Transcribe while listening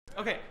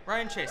Okay,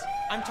 Ryan Chase.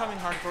 I'm Tommy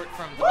Harcourt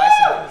from the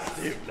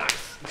Bison. Dude,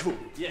 nice. Cool.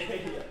 Yeah.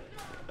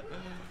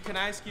 Can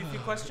I ask you a few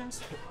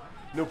questions?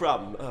 No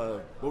problem.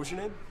 What was your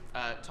name?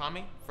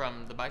 Tommy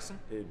from the Bison.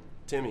 Hey,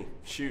 Timmy.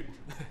 Shoot.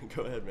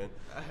 Go ahead, man.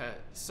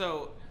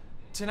 So,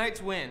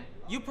 tonight's win,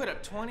 you put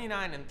up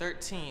 29 and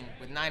 13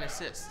 with 9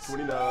 assists.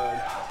 29.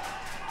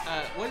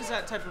 What does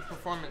that type of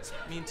performance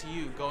mean to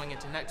you going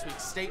into next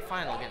week's state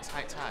final against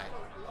High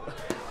Tide?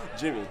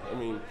 Jimmy, I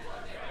mean,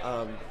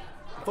 I'm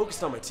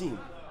focused on my team.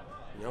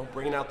 You know,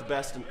 bringing out the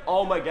best in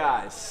all my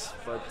guys.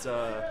 But,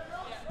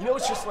 you know,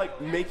 it's just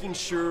like making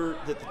sure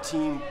that the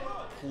team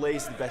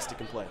plays the best it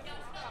can play.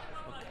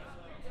 Okay.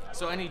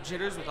 So any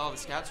jitters with all the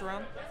scouts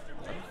around?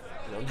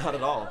 No, not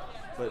at all.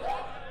 But,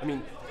 I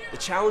mean, the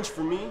challenge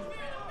for me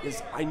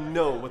is I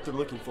know what they're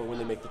looking for when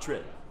they make the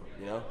trip,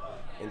 you know?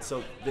 And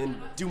so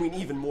then doing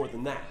even more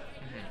than that.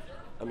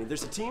 I mean,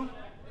 there's a team,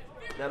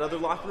 that other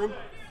locker room,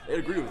 they'd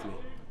agree with me.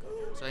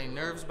 So any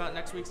nerves about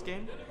next week's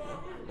game?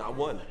 Not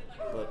one,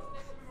 but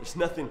there's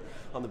nothing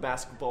on the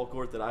basketball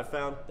court that I've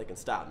found that can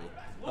stop me.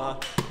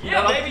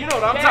 Yeah, baby. You know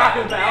what I'm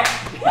talking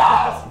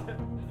about.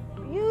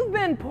 You've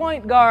been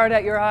point guard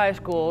at your high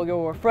school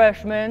your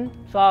freshman,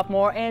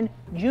 sophomore, and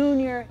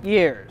junior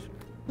years.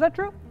 Is that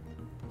true?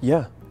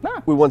 Yeah.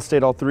 Huh. We won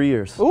state all 3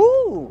 years.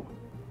 Ooh.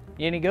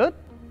 You any good?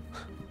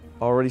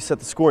 Already set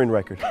the scoring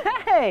record.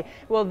 Hey,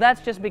 well that's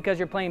just because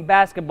you're playing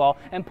basketball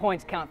and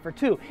points count for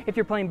 2. If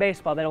you're playing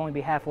baseball, that'd only be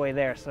halfway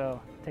there,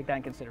 so take that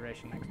in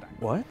consideration next time.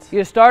 What?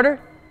 You a starter?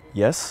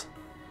 Yes.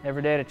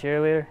 Ever date a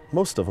cheerleader?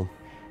 Most of them.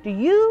 Do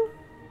you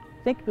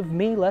think of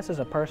me less as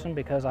a person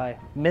because I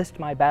missed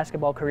my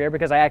basketball career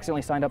because I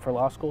accidentally signed up for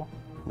law school?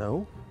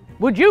 No.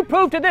 Would you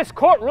prove to this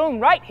courtroom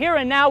right here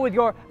and now with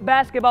your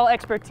basketball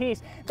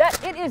expertise that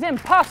it is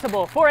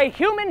impossible for a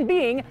human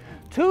being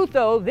to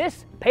throw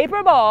this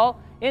paper ball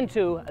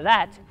into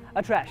a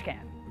trash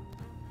can?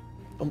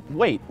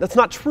 Wait, that's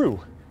not true.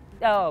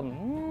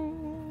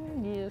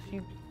 Yes,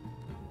 you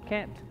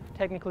can't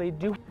technically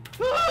do.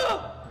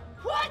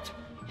 What?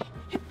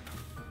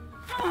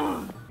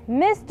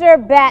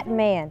 Mr.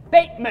 Batman,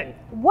 Bateman!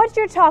 what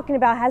you're talking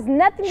about has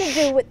nothing to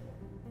do with...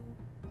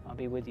 I'll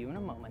be with you in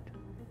a moment.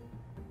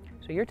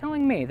 So you're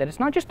telling me that it's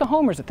not just the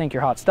homers that think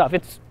you're hot stuff,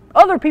 it's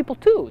other people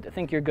too that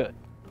think you're good.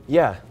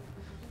 Yeah.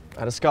 I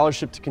had a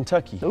scholarship to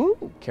Kentucky,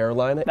 Ooh.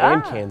 Carolina,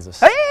 and Kansas.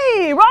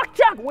 Hey, rock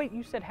chalk! Wait,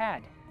 you said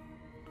had.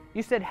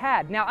 You said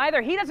had. Now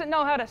either he doesn't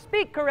know how to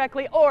speak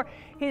correctly or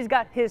he's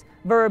got his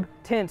verb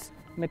tense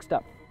mixed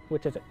up.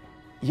 Which is it?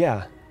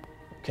 Yeah.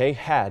 Okay,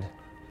 had.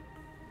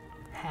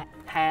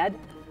 Had?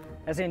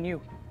 As in you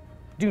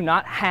do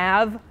not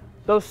have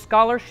those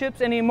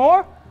scholarships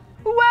anymore?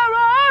 Where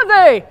are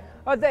they?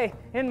 Are they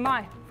in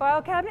my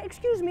file cabinet?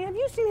 Excuse me, have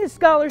you seen his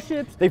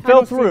scholarships? They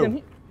fell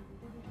through.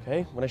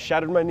 Okay, when I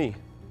shattered my knee.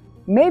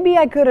 Maybe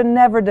I could have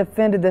never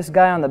defended this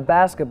guy on the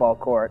basketball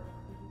court,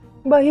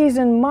 but he's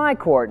in my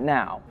court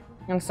now.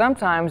 And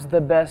sometimes the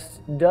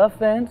best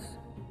defense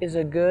is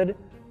a good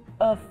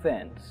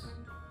offense.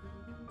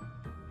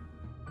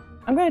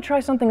 I'm going to try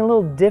something a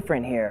little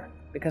different here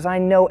because I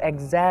know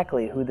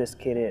exactly who this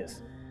kid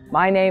is.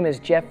 My name is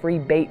Jeffrey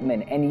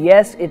Bateman, and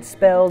yes, it's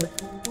spelled...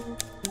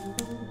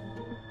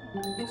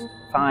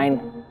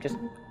 Fine, just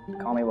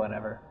call me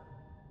whatever.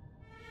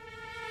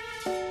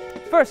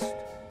 First,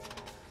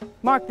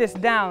 mark this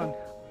down.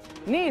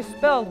 Knee is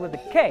spelled with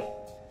a K.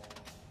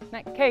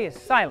 That K is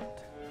silent.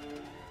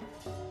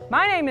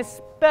 My name is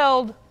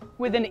spelled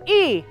with an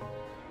E,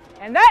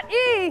 and that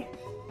E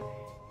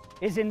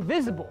is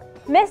invisible.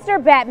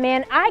 Mr.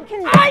 Batman, I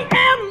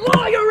am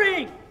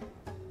lawyering!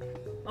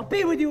 I'll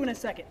be with you in a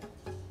second.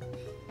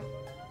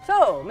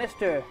 So,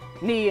 Mr.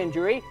 Knee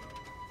Injury,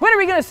 when are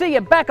we going to see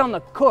you back on the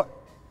court?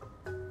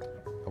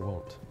 I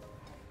won't.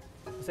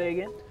 Say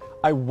again?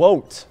 I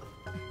won't.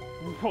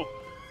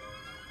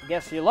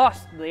 Guess you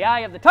lost the eye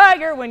of the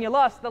tiger when you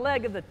lost the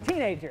leg of the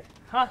teenager,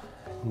 huh?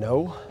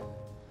 No.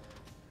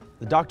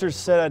 The doctors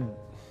said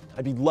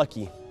I'd be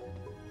lucky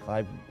if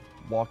I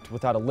walked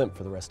without a limp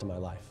for the rest of my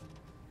life.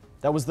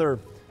 That was their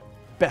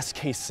best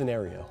case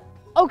scenario.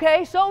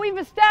 Okay, so we've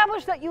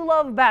established that you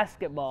love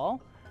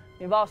basketball.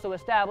 We've also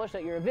established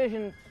that your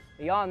vision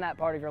beyond that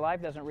part of your life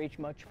doesn't reach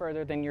much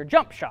further than your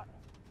jump shot.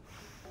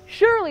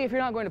 Surely if you're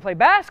not going to play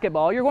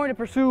basketball, you're going to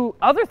pursue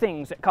other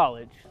things at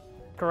college,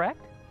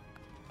 correct?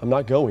 I'm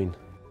not going.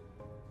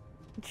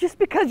 Just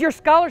because your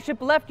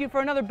scholarship left you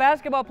for another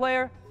basketball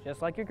player,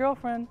 just like your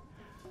girlfriend,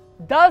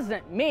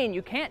 doesn't mean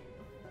you can't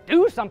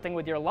do something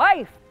with your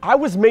life. I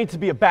was made to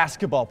be a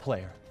basketball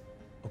player,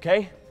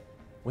 okay?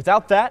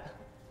 Without that,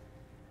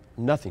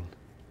 nothing.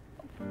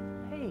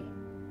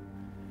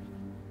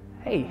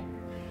 Hey,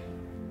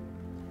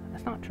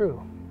 that's not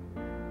true.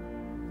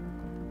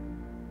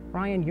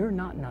 Ryan, you're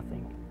not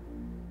nothing.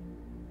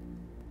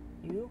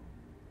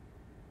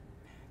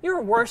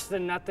 You're worse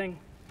than nothing.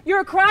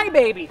 You're a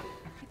crybaby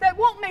that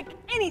won't make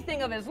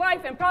anything of his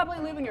life and probably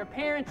live in your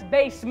parents'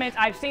 basement.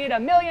 I've seen it a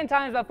million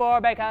times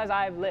before because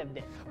I've lived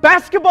it.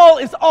 Basketball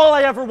is all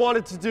I ever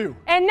wanted to do.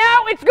 And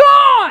now it's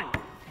gone!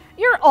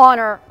 Your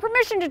Honor,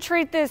 permission to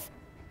treat this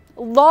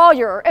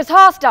lawyer is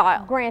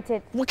hostile.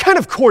 Granted. What kind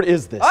of court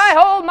is this? I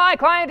hold my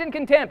client in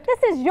contempt.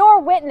 This is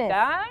your witness.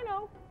 I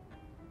know.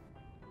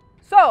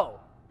 So,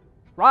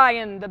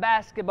 Ryan the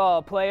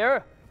basketball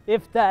player,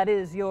 if that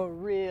is your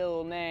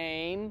real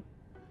name,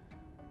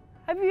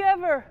 have you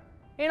ever,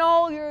 in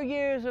all your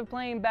years of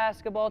playing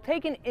basketball,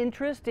 taken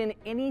interest in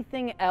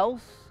anything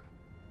else?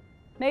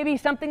 Maybe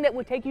something that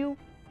would take you,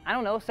 I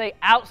don't know, say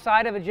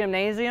outside of a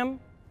gymnasium?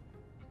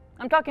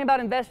 I'm talking about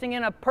investing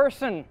in a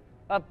person,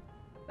 a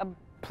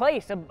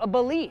place, a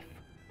belief.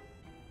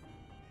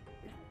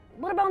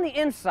 What about on the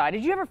inside?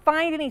 Did you ever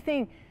find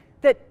anything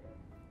that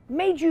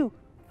made you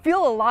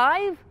feel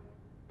alive?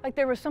 Like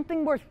there was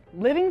something worth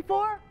living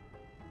for?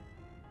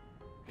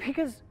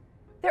 Because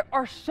there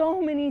are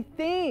so many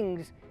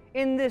things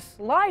in this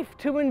life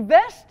to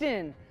invest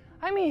in.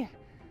 I mean,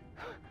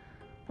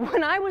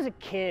 when I was a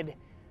kid,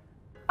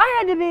 I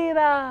had to be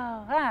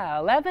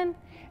about 11,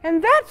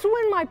 and that's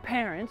when my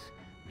parents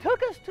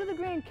took us to the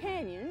Grand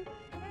Canyon.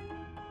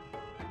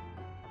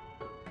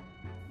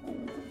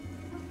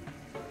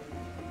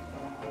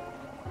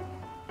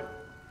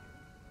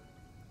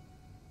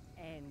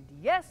 And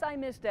yes, I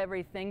missed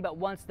everything, but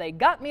once they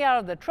got me out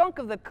of the trunk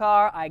of the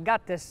car, I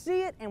got to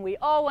see it, and we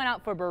all went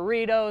out for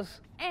burritos.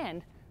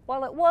 And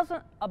while it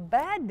wasn't a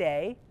bad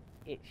day,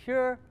 it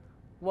sure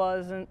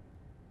wasn't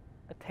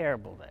a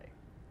terrible day.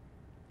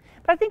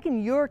 But I think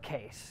in your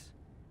case,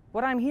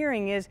 what I'm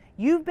hearing is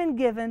you've been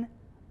given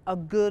a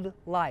good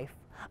life,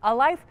 a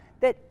life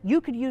that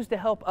you could use to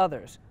help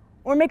others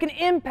or make an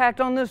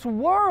impact on this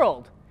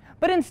world.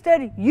 But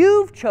instead,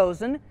 you've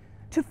chosen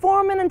to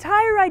form an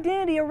entire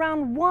identity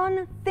around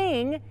one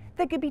thing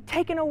that could be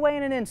taken away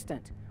in an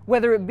instant,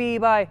 whether it be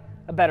by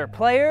a better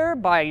player,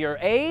 by your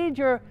age,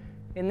 or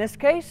in this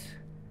case,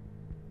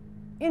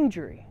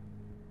 injury.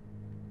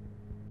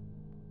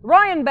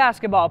 Ryan,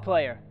 basketball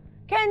player,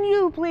 can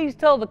you please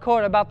tell the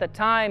court about the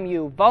time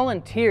you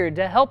volunteered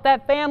to help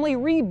that family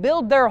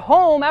rebuild their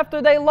home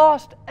after they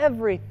lost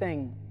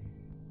everything?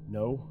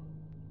 No.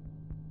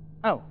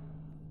 Oh.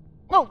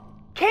 Well,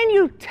 can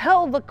you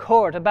tell the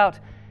court about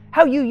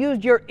how you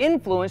used your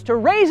influence to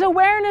raise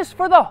awareness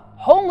for the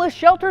homeless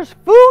shelter's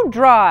food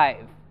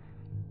drive?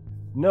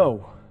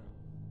 No.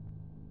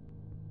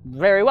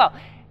 Very well.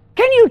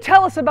 Can you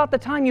tell us about the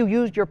time you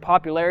used your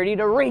popularity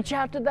to reach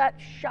out to that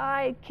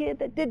shy kid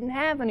that didn't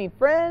have any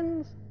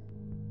friends?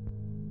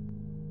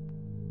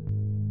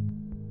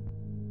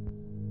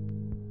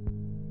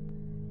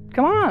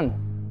 Come on.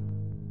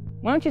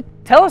 Why don't you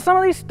tell us some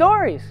of these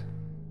stories?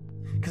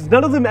 Because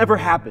none of them ever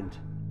happened.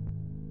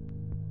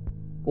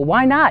 Well,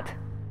 why not?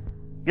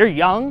 You're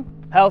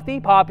young, healthy,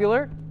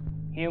 popular,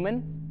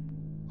 human.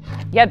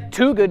 You had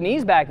 2 good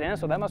knees back then,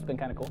 so that must have been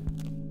kind of cool.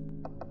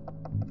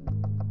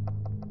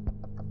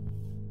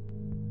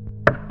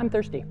 I'm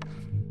thirsty.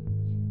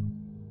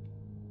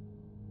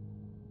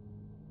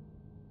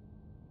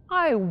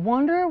 I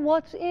wonder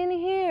what's in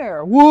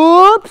here.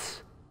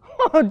 Whoops!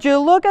 Would you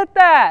look at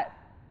that?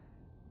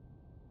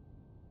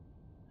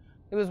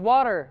 It was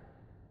water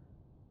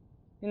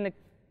in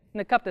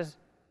the cup. Does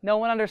no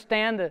one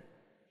understand the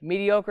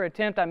mediocre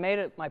attempt I made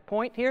at my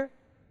point here?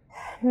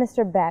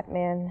 Mr.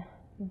 Batman,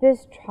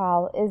 this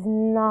trial is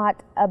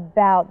not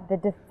about the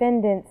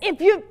defendants.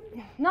 If you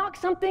knock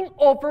something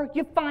over,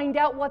 you find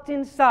out what's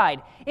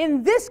inside.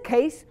 In this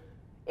case,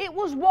 it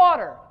was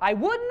water. I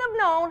wouldn't have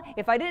known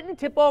if I didn't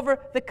tip over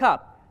the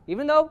cup,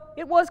 even though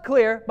it was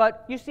clear,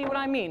 but you see what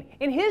I mean.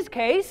 In his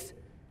case,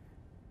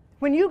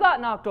 when you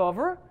got knocked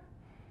over,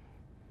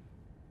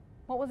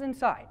 what was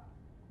inside?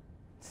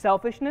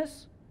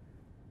 Selfishness,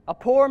 a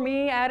poor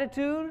me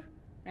attitude,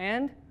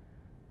 and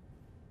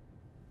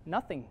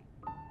nothing.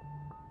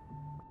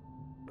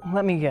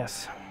 Let me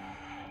guess.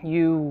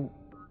 You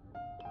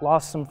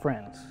lost some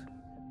friends.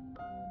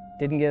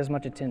 Didn't get as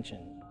much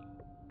attention.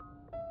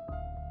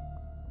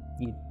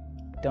 You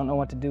don't know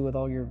what to do with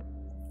all your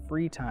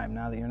free time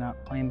now that you're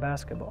not playing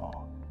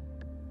basketball.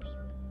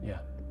 Yeah.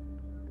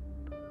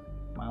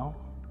 Well,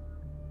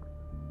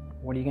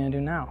 what are you going to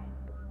do now?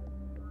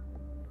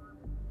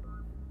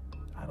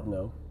 I don't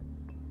know.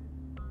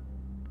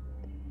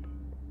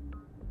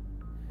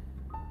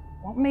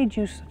 What made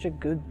you such a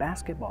good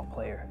basketball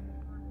player?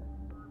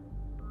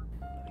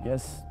 I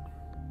guess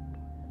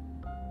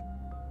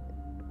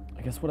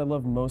what I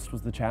loved most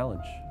was the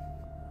challenge.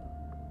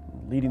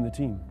 Leading the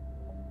team.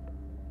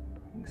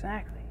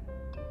 Exactly.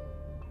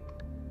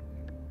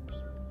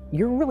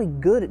 You're really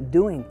good at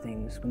doing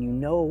things when you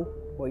know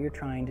what you're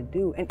trying to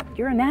do. And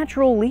you're a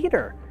natural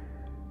leader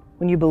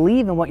when you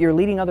believe in what you're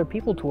leading other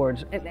people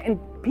towards. And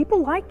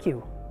people like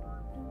you.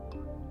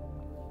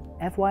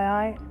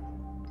 FYI,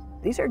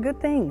 these are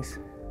good things.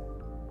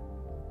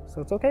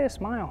 So it's okay to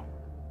smile.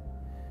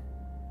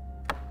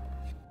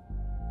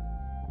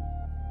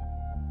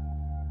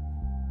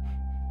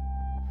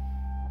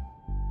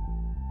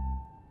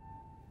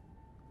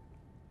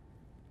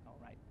 All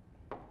right.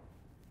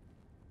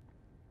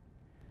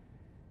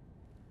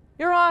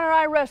 Your Honor,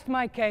 I rest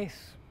my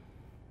case.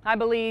 I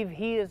believe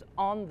he is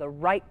on the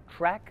right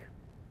track,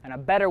 and a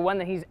better one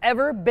than he's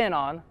ever been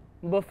on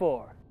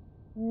before.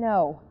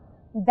 No.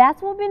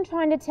 That's what we've been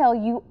trying to tell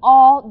you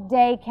all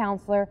day,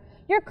 counselor.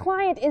 Your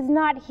client is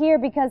not here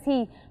because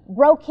he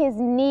broke his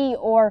knee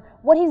or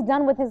what he's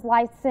done with his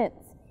life since.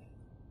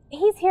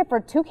 He's here for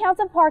 2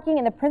 counts of parking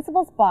in the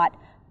principal's spot,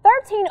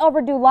 13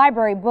 overdue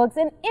library books,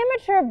 and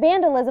immature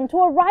vandalism to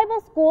a rival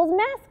school's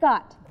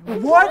mascot.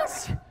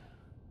 What?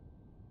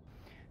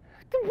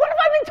 What have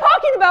I been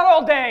talking about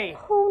all day?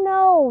 Who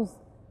knows?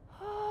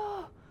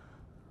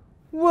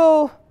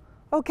 Well,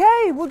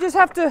 okay, we'll just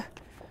have to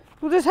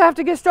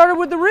get started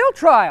with the real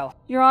trial.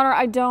 Your Honor,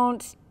 I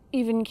don't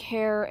even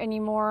care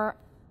anymore.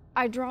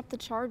 I dropped the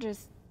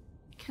charges.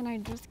 Can I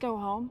just go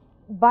home?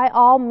 By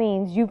all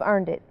means, you've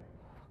earned it.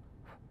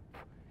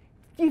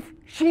 If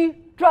she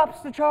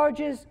drops the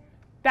charges,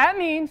 that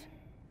means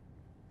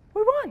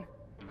we won.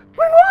 We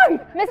won!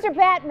 Mr.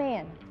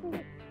 Batman,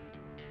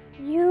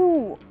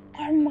 you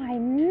are my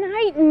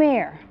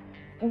nightmare.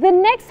 The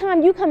next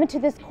time you come into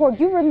this court,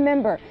 you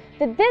remember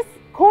that this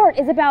court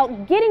is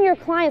about getting your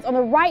clients on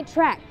the right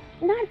track,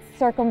 not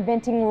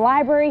circumventing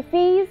library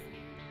fees.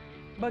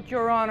 But,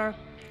 Your Honor,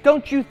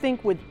 don't you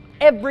think with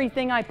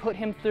everything I put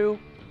him through,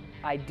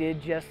 I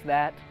did just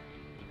that?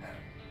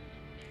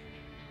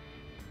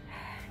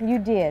 You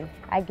did,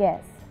 I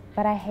guess,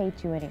 but I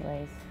hate you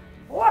anyways.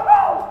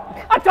 Whoa!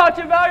 I taught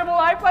you a valuable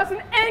life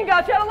lesson and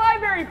got you out of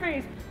library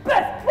fees.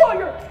 Best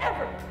lawyer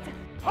ever!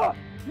 Huh,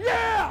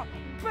 yeah!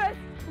 Best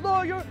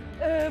lawyer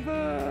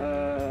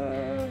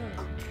ever!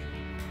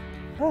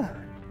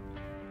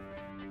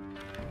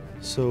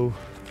 So,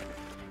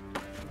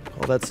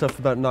 all that stuff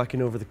about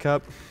knocking over the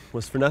cup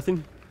was for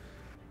nothing?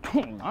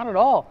 Not at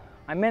all.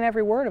 I meant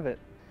every word of it.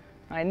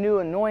 I knew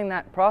annoying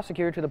that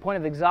prosecutor to the point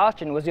of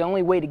exhaustion was the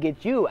only way to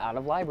get you out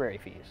of library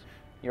fees.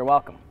 You're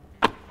welcome.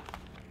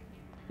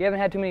 You haven't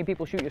had too many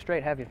people shoot you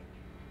straight, have you?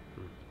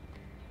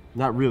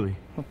 Not really.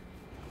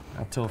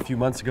 Until a few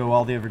months ago,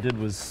 all they ever did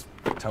was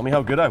tell me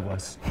how good I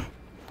was. I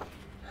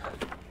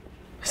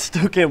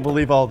still can't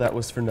believe all that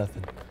was for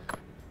nothing.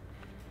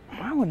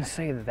 I wouldn't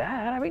say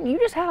that. I mean, you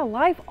just had a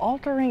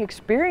life-altering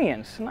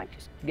experience, and I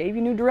just gave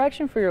you new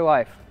direction for your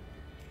life.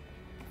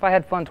 If I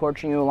had fun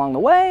torturing you along the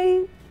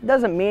way,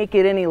 doesn't make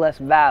it any less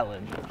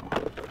valid, you know.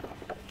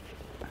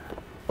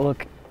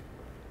 Look,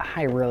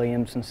 I really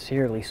am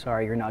sincerely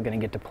sorry you're not going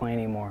to get to play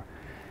anymore.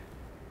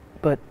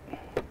 But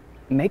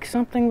make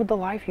something with the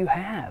life you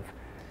have.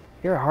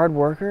 You're a hard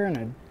worker and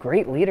a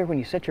great leader when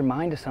you set your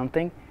mind to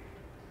something.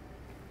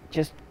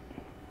 Just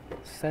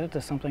set it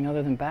to something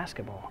other than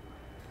basketball.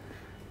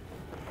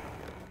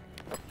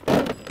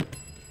 I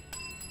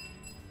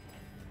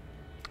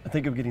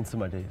think I'm getting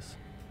some ideas.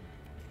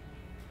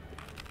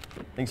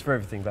 Thanks for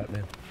everything,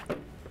 Batman.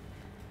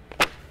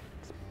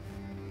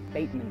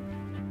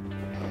 Bateman.